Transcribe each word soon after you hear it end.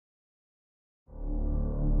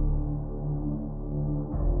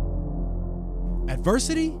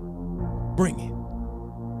Adversity? Bring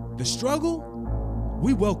it. The struggle?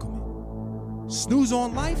 We welcome it. Snooze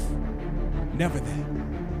on life? Never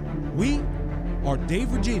that. We are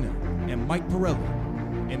Dave Regina and Mike Pirelli,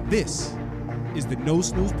 and this is the No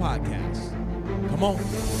Snooze Podcast. Come on.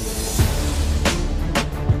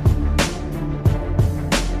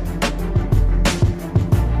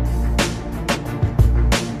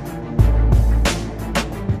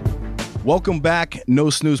 Welcome back,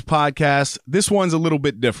 No Snooze Podcast. This one's a little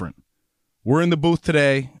bit different. We're in the booth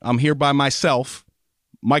today. I'm here by myself.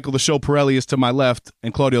 Michael the Show Pirelli is to my left,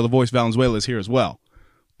 and Claudio the Voice Valenzuela is here as well.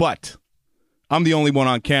 But I'm the only one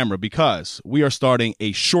on camera because we are starting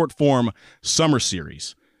a short-form summer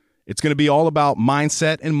series. It's going to be all about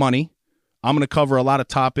mindset and money. I'm going to cover a lot of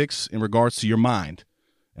topics in regards to your mind,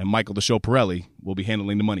 and Michael the Show Pirelli will be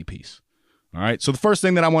handling the money piece. All right, so the first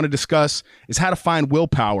thing that I want to discuss is how to find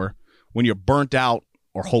willpower when you're burnt out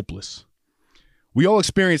or hopeless. We all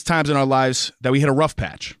experience times in our lives that we hit a rough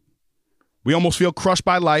patch. We almost feel crushed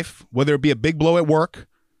by life, whether it be a big blow at work,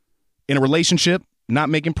 in a relationship, not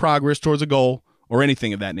making progress towards a goal, or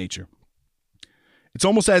anything of that nature. It's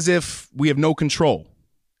almost as if we have no control,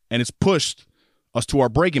 and it's pushed us to our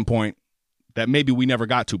breaking point that maybe we never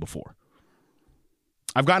got to before.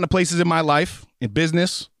 I've gotten to places in my life, in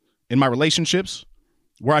business, in my relationships,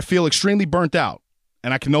 where I feel extremely burnt out,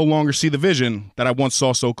 and I can no longer see the vision that I once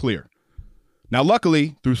saw so clear. Now,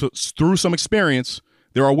 luckily, through some experience,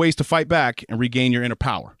 there are ways to fight back and regain your inner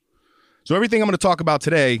power. So everything I'm going to talk about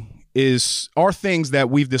today are things that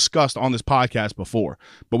we've discussed on this podcast before,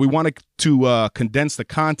 but we wanted to condense the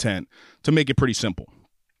content to make it pretty simple.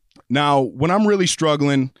 Now, when I'm really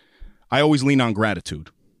struggling, I always lean on gratitude.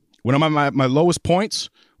 When I'm at my lowest points,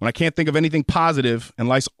 when I can't think of anything positive and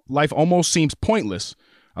life almost seems pointless,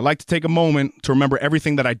 I like to take a moment to remember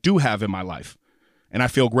everything that I do have in my life, and I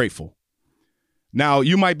feel grateful. Now,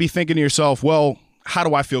 you might be thinking to yourself, well, how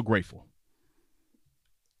do I feel grateful?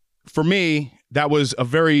 For me, that was a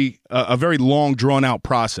very long, drawn-out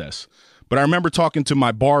process. But I remember talking to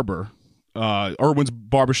my barber, Irwin's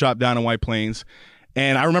Barbershop down in White Plains,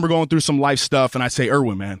 and I remember going through some life stuff, and I say,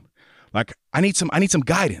 Irwin, man, like I need some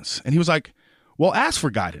guidance. And he was like, well, ask for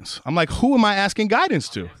guidance. I'm like, who am I asking guidance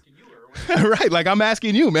to? Right, like I'm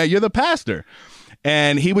asking you, man, you're the pastor.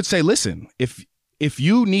 And he would say, listen, if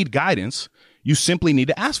you need guidance, you simply need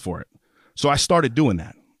to ask for it. So I started doing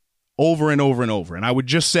that over and over and over. And I would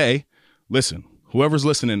just say, listen, whoever's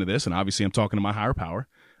listening to this, and obviously I'm talking to my higher power,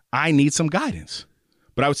 I need some guidance.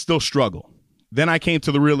 But I would still struggle. Then I came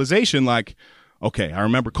to the realization like, okay, I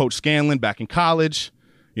remember Coach Scanlon back in college.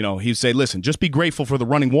 You know, he'd say, listen, just be grateful for the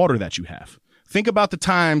running water that you have. Think about the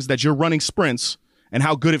times that you're running sprints and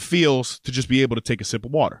how good it feels to just be able to take a sip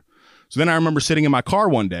of water. So then I remember sitting in my car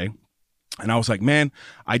one day, and I was like, man,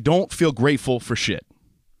 I don't feel grateful for shit.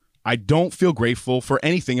 I don't feel grateful for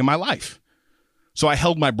anything in my life. So I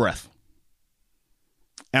held my breath.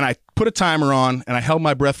 And I put a timer on, and I held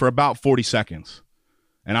my breath for about 40 seconds.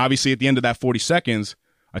 And obviously at the end of that 40 seconds,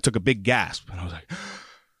 I took a big gasp, and I was like,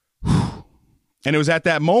 whew. And it was at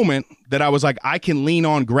that moment that I was like, I can lean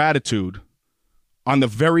on gratitude on the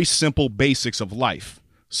very simple basics of life.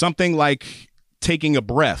 Something like taking a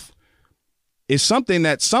breath is something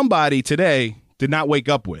that somebody today did not wake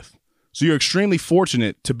up with. So you're extremely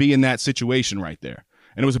fortunate to be in that situation right there.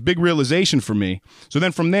 And it was a big realization for me. So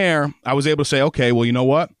then from there, I was able to say, okay, well, you know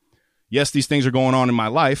what? Yes, these things are going on in my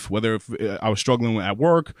life, whether I was struggling at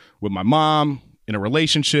work, with my mom, in a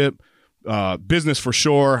relationship, business for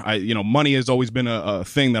sure. Money has always been a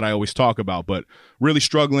thing that I always talk about, but really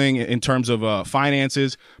struggling in terms of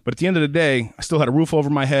finances. But at the end of the day, I still had a roof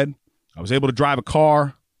over my head. I was able to drive a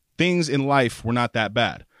car. Things in life were not that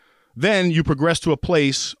bad. Then you progress to a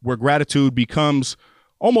place where gratitude becomes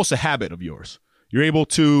almost a habit of yours. You're able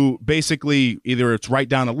to basically either it's write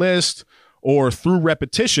down a list or through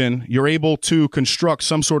repetition, you're able to construct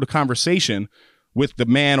some sort of conversation with the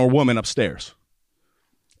man or woman upstairs.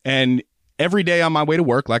 And every day on my way to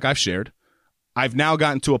work, like I've shared, I've now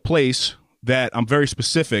gotten to a place that I'm very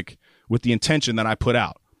specific with the intention that I put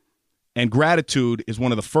out. And gratitude is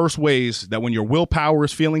one of the first ways that when your willpower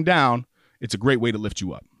is feeling down, it's a great way to lift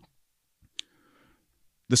you up.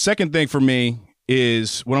 The second thing for me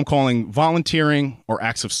is what I'm calling volunteering or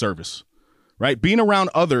acts of service, right? Being around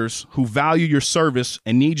others who value your service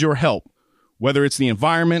and need your help, whether it's the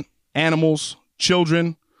environment, animals,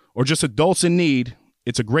 children, or just adults in need,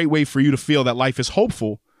 it's a great way for you to feel that life is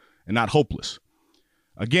hopeful and not hopeless.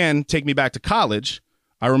 Again, take me back to college.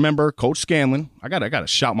 I remember Coach Scanlon. I gotta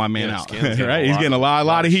shout my man out. Right? He's getting a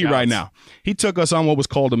lot of heat right now. He took us on what was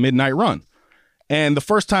called a midnight run. And the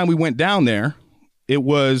first time we went down there, it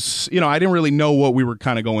was, I didn't really know what we were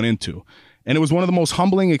kind of going into. And it was one of the most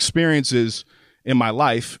humbling experiences in my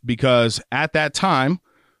life because at that time,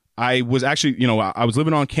 I was actually, I was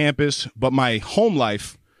living on campus, but my home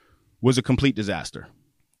life was a complete disaster.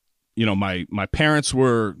 My parents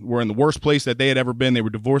were in the worst place that they had ever been. They were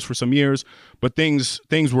divorced for some years, but things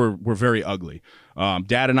were very ugly.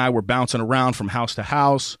 Dad and I were bouncing around from house to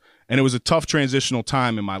house, and it was a tough transitional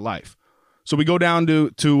time in my life. So we go down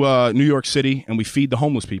to New York City and we feed the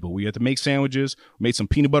homeless people. We had to make sandwiches, we made some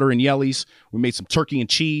peanut butter and jellies, we made some turkey and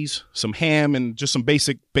cheese, some ham, and just some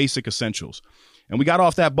basic essentials. And we got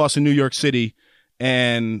off that bus in New York City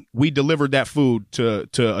and we delivered that food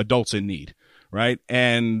to adults in need, right?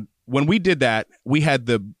 And when we did that, we had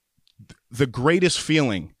the greatest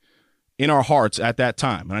feeling in our hearts at that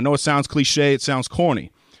time. And I know it sounds cliche, it sounds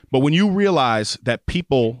corny, but when you realize that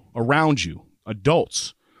people around you,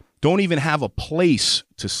 adults, don't even have a place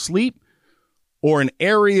to sleep or an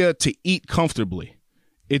area to eat comfortably,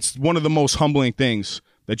 it's one of the most humbling things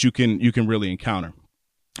that you can really encounter.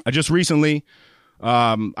 I just recently,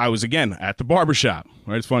 I was again at the barbershop,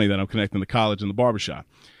 right? It's funny that I'm connecting the college and the barbershop.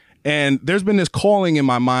 And there's been this calling in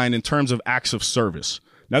my mind in terms of acts of service.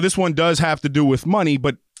 Now, this one does have to do with money,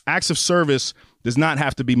 but acts of service does not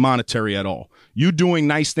have to be monetary at all. You doing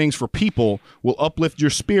nice things for people will uplift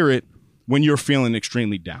your spirit when you're feeling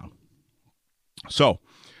extremely down. So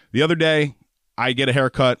the other day, I get a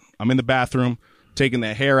haircut. I'm in the bathroom, taking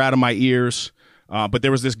the hair out of my ears. But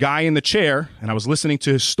there was this guy in the chair, and I was listening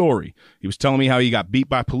to his story. He was telling me how he got beat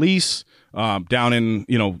by police down in,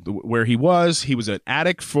 where he was. He was an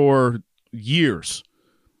addict for years,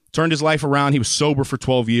 turned his life around. He was sober for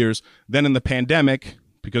 12 years. Then in the pandemic,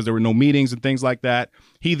 because there were no meetings and things like that,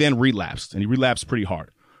 he then relapsed, and he relapsed pretty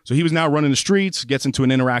hard. So he was now running the streets, gets into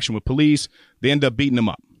an interaction with police. They end up beating him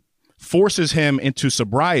up, forces him into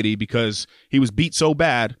sobriety because he was beat so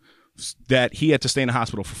bad that he had to stay in the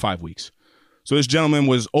hospital for 5 weeks. So this gentleman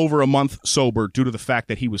was over a month sober due to the fact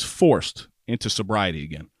that he was forced into sobriety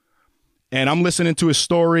again. And I'm listening to his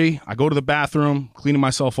story. I go to the bathroom, cleaning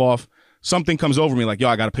myself off. Something comes over me like, yo,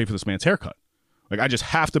 I got to pay for this man's haircut. Like, I just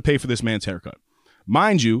have to pay for this man's haircut.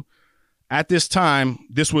 Mind you, at this time,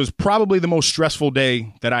 this was probably the most stressful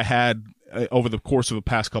day that I had over the course of the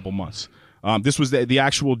past couple months. This was the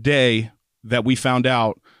actual day that we found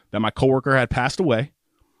out that my coworker had passed away.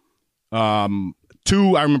 I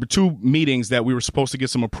remember 2 meetings that we were supposed to get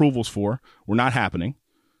some approvals for were not happening.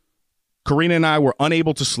 Karina and I were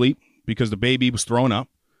unable to sleep because the baby was throwing up.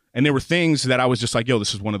 And there were things that I was just like, yo,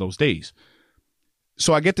 this is one of those days.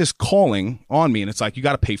 So I get this calling on me, and it's like, you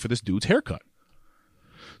got to pay for this dude's haircut.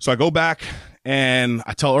 So I go back and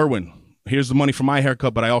I tell Erwin, here's the money for my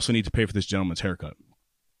haircut, but I also need to pay for this gentleman's haircut.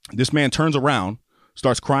 This man turns around,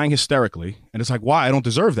 starts crying hysterically, and it's like, why? I don't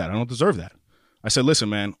deserve that. I don't deserve that. I said, listen,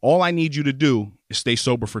 man, all I need you to do is stay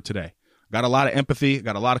sober for today. Got a lot of empathy,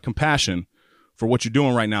 got a lot of compassion for what you're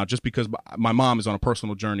doing right now, just because my mom is on a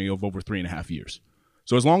personal journey of over 3.5 years.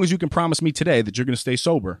 So as long as you can promise me today that you're going to stay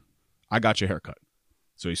sober, I got your haircut.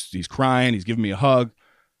 So he's crying, he's giving me a hug,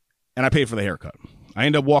 and I paid for the haircut. I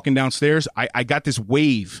end up walking downstairs. I got this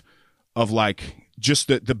wave of like just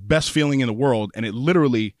the best feeling in the world, and it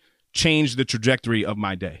literally changed the trajectory of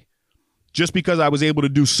my day. Just because I was able to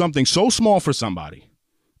do something so small for somebody,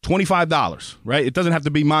 $25, right? It doesn't have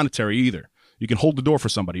to be monetary either. You can hold the door for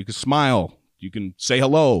somebody. You can smile. You can say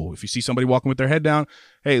hello. If you see somebody walking with their head down,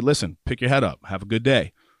 hey, listen, pick your head up. Have a good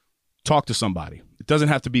day. Talk to somebody. It doesn't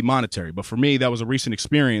have to be monetary. But for me, that was a recent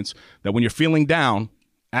experience that when you're feeling down,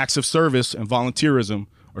 acts of service and volunteerism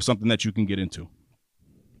are something that you can get into.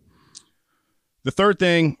 The third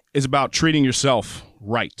thing is about treating yourself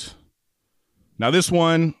right. Now, this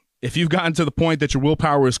one, if you've gotten to the point that your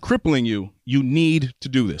willpower is crippling you, you need to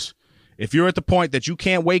do this. If you're at the point that you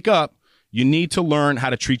can't wake up, you need to learn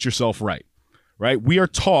how to treat yourself right, right? We are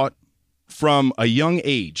taught from a young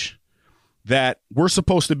age that we're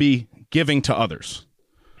supposed to be giving to others,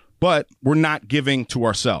 but we're not giving to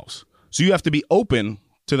ourselves. So you have to be open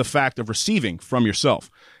to the fact of receiving from yourself.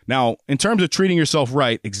 Now, in terms of treating yourself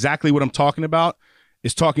right, exactly what I'm talking about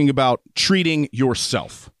is talking about treating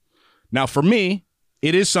yourself. Now, for me,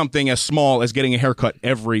 it is something as small as getting a haircut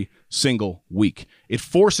every single week. It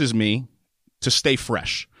forces me to stay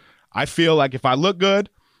fresh. I feel like if I look good,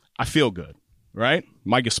 I feel good, right?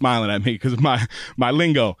 Mike is smiling at me because of my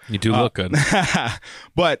lingo. You do look good.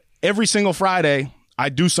 But every single Friday, I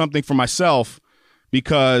do something for myself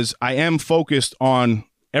because I am focused on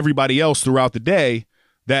everybody else throughout the day,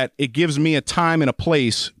 that it gives me a time and a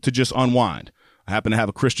place to just unwind. I happen to have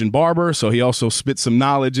a Christian barber, so he also spit some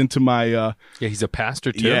knowledge into my Yeah, he's a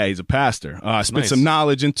pastor too. Yeah, he's a pastor. Spit Nice. some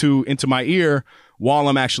knowledge into my ear while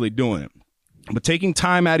I'm actually doing it. But taking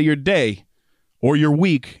time out of your day or your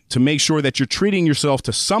week to make sure that you're treating yourself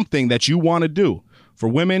to something that you want to do. For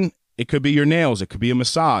women, it could be your nails, it could be a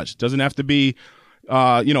massage. It doesn't have to be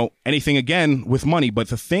anything again with money, but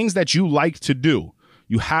the things that you like to do,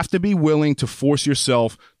 you have to be willing to force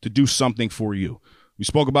yourself to do something for you. We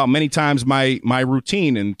spoke about many times my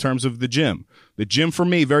routine in terms of the gym. The gym for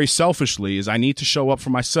me, very selfishly, is I need to show up for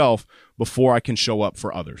myself before I can show up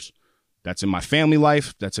for others. That's in my family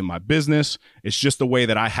life. That's in my business. It's just the way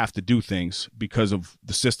that I have to do things because of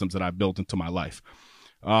the systems that I've built into my life.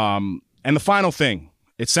 And the final thing,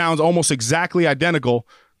 it sounds almost exactly identical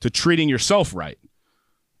to treating yourself right,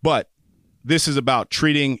 but this is about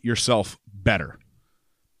treating yourself better.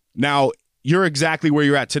 Now, you're exactly where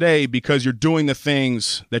you're at today because you're doing the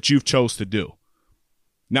things that you've chose to do.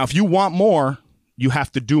 Now, if you want more, you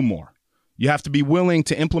have to do more. You have to be willing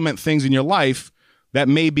to implement things in your life that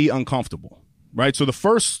may be uncomfortable, right? So the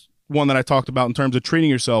first one that I talked about in terms of treating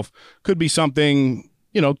yourself could be something,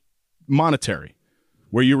 monetary,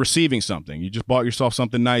 where you're receiving something. You just bought yourself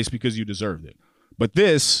something nice because you deserved it. But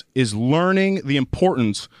this is learning the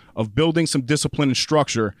importance of building some discipline and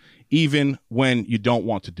structure even when you don't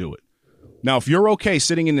want to do it. Now, if you're okay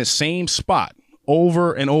sitting in the same spot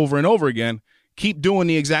over and over and over again, keep doing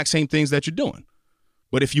the exact same things that you're doing.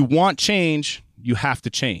 But if you want change, you have to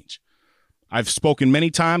change. I've spoken many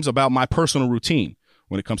times about my personal routine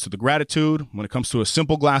when it comes to the gratitude, when it comes to a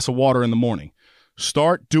simple glass of water in the morning.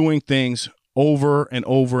 Start doing things over and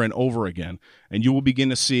over and over again, and you will begin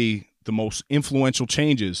to see the most influential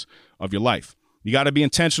changes of your life. You got to be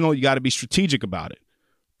intentional. You got to be strategic about it.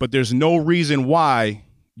 But there's no reason why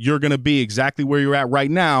you're going to be exactly where you're at right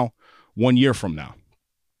now 1 year from now.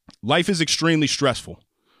 Life is extremely stressful,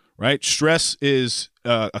 right? Stress is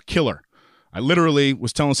a killer. I literally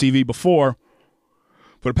was telling CV before,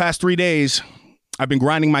 for the past 3 days, I've been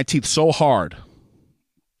grinding my teeth so hard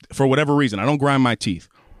for whatever reason. I don't grind my teeth,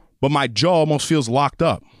 but my jaw almost feels locked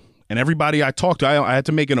up. And everybody I talked to, I had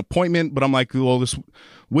to make an appointment, but I'm like, well, this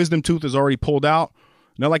wisdom tooth is already pulled out.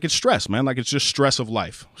 And they're like, it's stress, man. Like, it's just stress of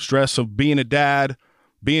life, stress of being a dad,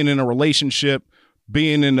 being in a relationship,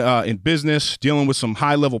 being in business, dealing with some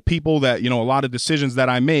high level people that, a lot of decisions that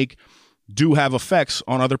I make do have effects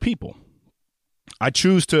on other people. I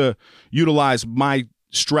choose to utilize my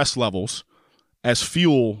stress levels as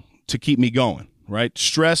fuel to keep me going, right?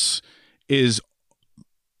 Stress is,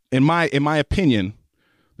 in my opinion,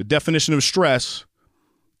 the definition of stress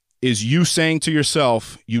is you saying to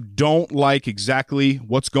yourself, you don't like exactly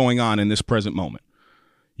what's going on in this present moment.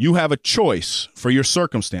 You have a choice for your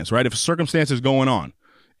circumstance, right? If a circumstance is going on,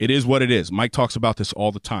 it is what it is. Mike talks about this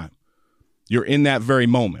all the time. You're in that very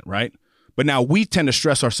moment, right? But now we tend to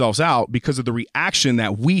stress ourselves out because of the reaction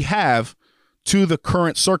that we have to the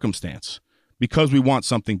current circumstance because we want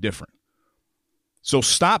something different. So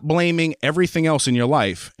stop blaming everything else in your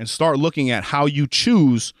life and start looking at how you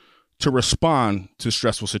choose to respond to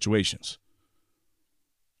stressful situations.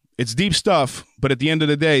 It's deep stuff, but at the end of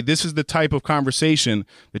the day, this is the type of conversation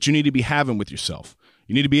that you need to be having with yourself.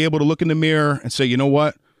 You need to be able to look in the mirror and say, you know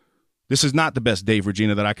what? This is not the best Dave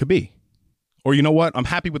Regina that I could be. Or you know what? I'm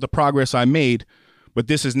happy with the progress I made, but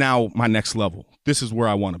this is now my next level. This is where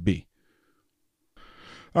I want to be.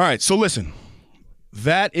 All right, so listen,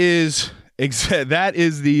 that is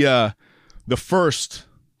the first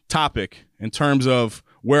topic in terms of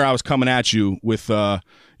where I was coming at you with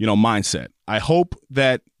mindset. I hope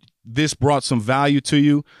that this brought some value to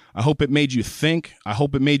you. I hope it made you think. I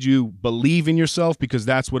hope it made you believe in yourself, because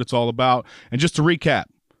that's what it's all about. And just to recap,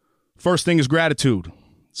 first thing is gratitude.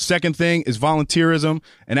 Second thing is volunteerism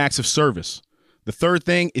and acts of service. The third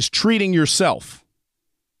thing is treating yourself.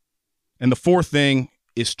 And the fourth thing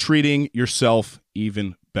is treating yourself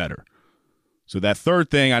even better. So that third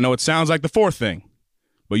thing, I know it sounds like the fourth thing,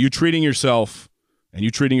 but you treating yourself and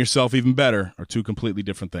you treating yourself even better are two completely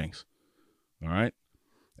different things. All right?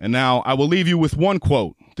 And now I will leave you with one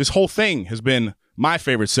quote. This whole thing has been my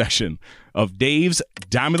favorite section of Dave's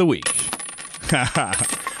Dime of the Week.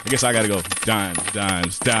 I guess I got to go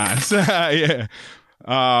dimes. Yeah.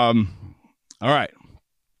 All right.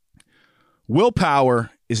 Willpower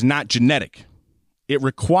is not genetic. It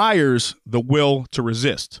requires the will to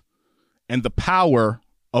resist and the power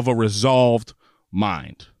of a resolved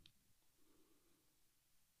mind.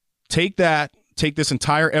 Take this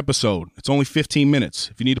entire episode. It's only 15 minutes.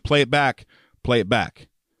 If you need to play it back, play it back.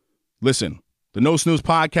 Listen, the No Snooze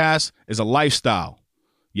podcast is a lifestyle.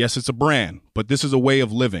 Yes, it's a brand, but this is a way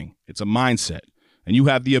of living. It's a mindset. and you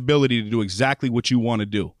have the ability to do exactly what you want to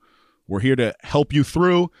do. We're here to help you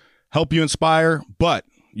through, help you inspire, but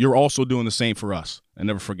you're also doing the same for us. And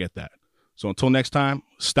never forget that. So until next time,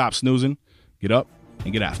 stop snoozing, get up,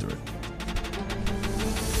 and get after it.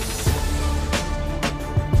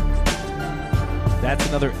 That's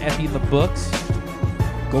another Effie in the books.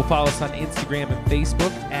 Go follow us on Instagram and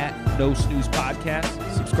Facebook at No Snooze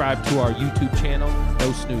Podcast. Subscribe to our YouTube channel,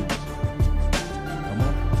 No Snooze. Come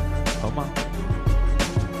on. Come on.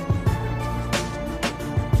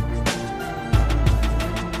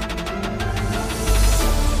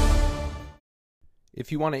 If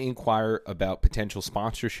you want to inquire about potential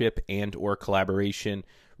sponsorship and or collaboration,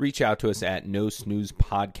 reach out to us at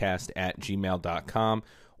nosnoozepodcast@gmail.com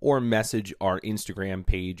or message our Instagram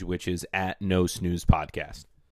page, which is at No Snooze Podcast.